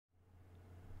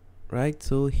Right,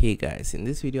 so hey guys, in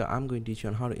this video I'm going to teach you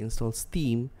on how to install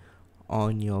Steam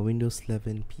on your Windows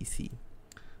 11 PC.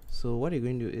 So what you're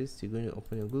going to do is you're going to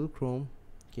open your Google Chrome,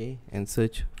 okay, and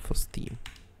search for Steam.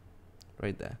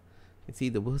 Right there, you can see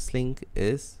the first link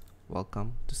is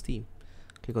welcome to Steam.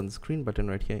 Click on the screen button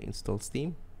right here, install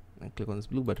Steam, and click on this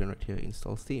blue button right here,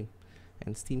 install Steam,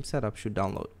 and Steam setup should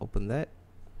download. Open that,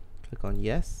 click on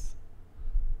yes,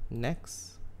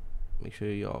 next. Make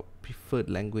sure your preferred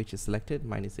language is selected.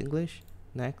 Mine is English.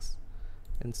 Next,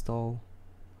 install,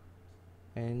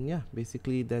 and yeah,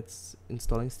 basically that's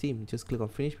installing Steam. Just click on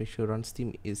finish. Make sure run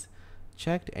Steam is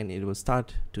checked, and it will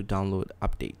start to download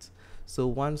updates. So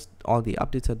once all the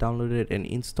updates are downloaded and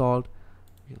installed,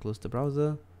 you can close the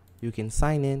browser, you can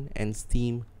sign in, and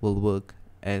Steam will work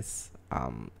as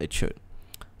it should.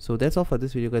 So that's all for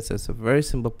this video, guys. It's a very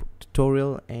simple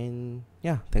tutorial, and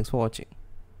yeah, thanks for watching.